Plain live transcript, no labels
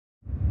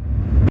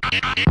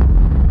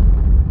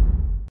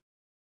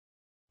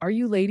Are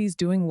you ladies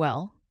doing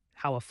well?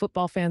 How a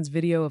football fan's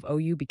video of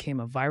OU became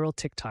a viral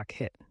TikTok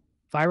hit.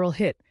 Viral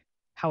hit.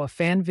 How a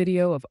fan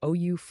video of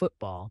OU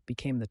football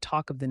became the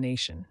talk of the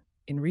nation.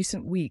 In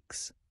recent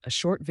weeks, a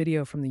short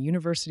video from the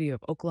University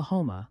of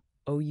Oklahoma,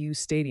 OU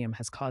Stadium,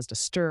 has caused a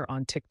stir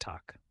on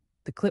TikTok.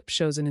 The clip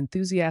shows an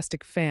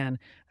enthusiastic fan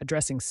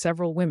addressing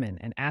several women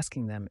and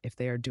asking them if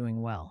they are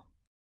doing well.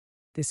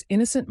 This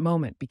innocent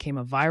moment became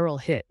a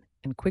viral hit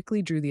and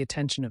quickly drew the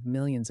attention of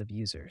millions of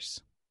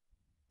users.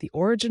 The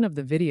origin of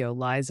the video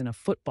lies in a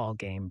football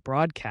game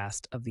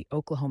broadcast of the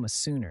Oklahoma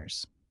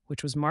Sooners,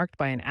 which was marked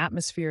by an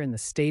atmosphere in the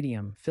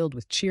stadium filled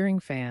with cheering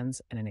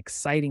fans and an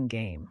exciting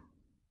game.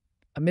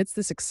 Amidst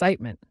this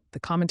excitement, the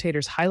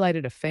commentators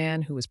highlighted a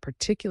fan who was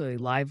particularly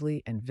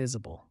lively and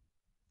visible.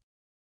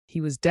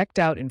 He was decked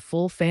out in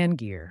full fan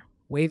gear,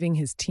 waving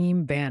his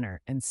team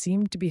banner, and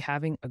seemed to be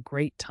having a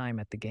great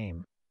time at the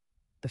game.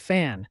 The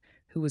fan,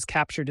 who was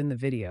captured in the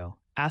video,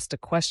 asked a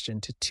question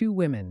to two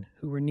women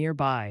who were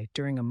nearby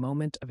during a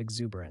moment of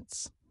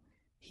exuberance.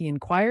 He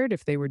inquired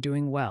if they were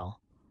doing well,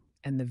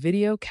 and the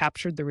video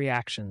captured the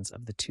reactions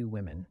of the two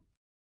women.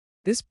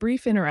 This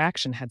brief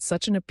interaction had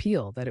such an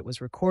appeal that it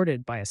was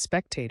recorded by a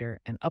spectator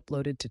and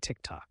uploaded to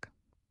TikTok.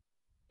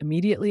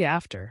 Immediately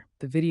after,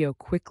 the video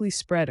quickly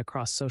spread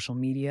across social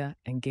media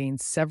and gained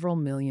several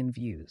million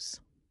views.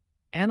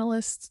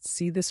 Analysts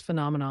see this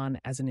phenomenon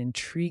as an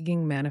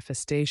intriguing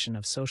manifestation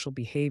of social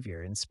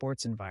behavior in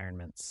sports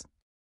environments.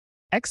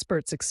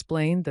 Experts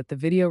explain that the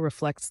video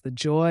reflects the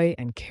joy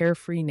and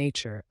carefree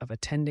nature of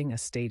attending a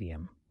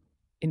stadium.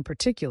 In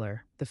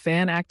particular, the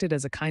fan acted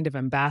as a kind of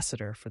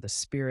ambassador for the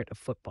spirit of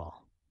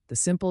football. The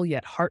simple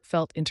yet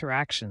heartfelt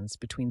interactions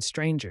between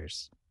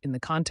strangers, in the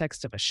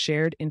context of a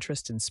shared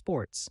interest in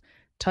sports,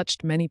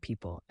 touched many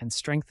people and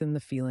strengthened the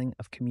feeling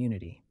of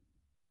community.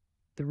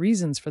 The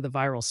reasons for the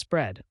viral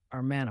spread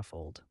are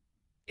manifold.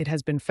 It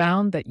has been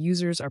found that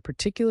users are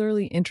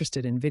particularly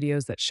interested in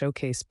videos that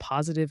showcase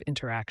positive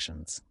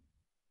interactions.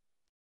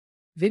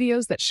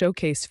 Videos that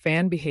showcase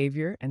fan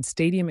behavior and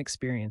stadium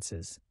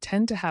experiences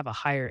tend to have a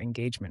higher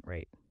engagement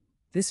rate.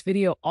 This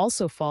video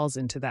also falls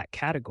into that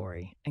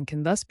category and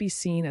can thus be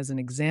seen as an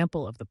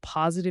example of the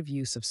positive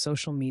use of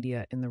social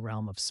media in the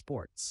realm of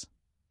sports.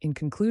 In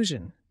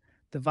conclusion,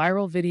 the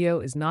viral video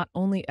is not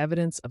only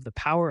evidence of the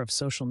power of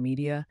social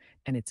media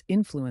and its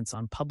influence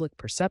on public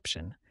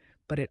perception,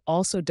 but it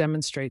also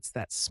demonstrates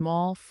that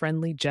small,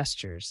 friendly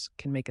gestures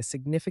can make a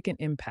significant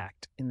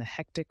impact in the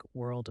hectic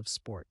world of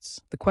sports.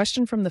 The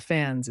question from the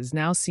fans is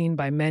now seen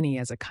by many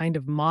as a kind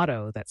of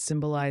motto that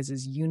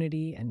symbolizes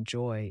unity and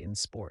joy in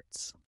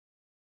sports.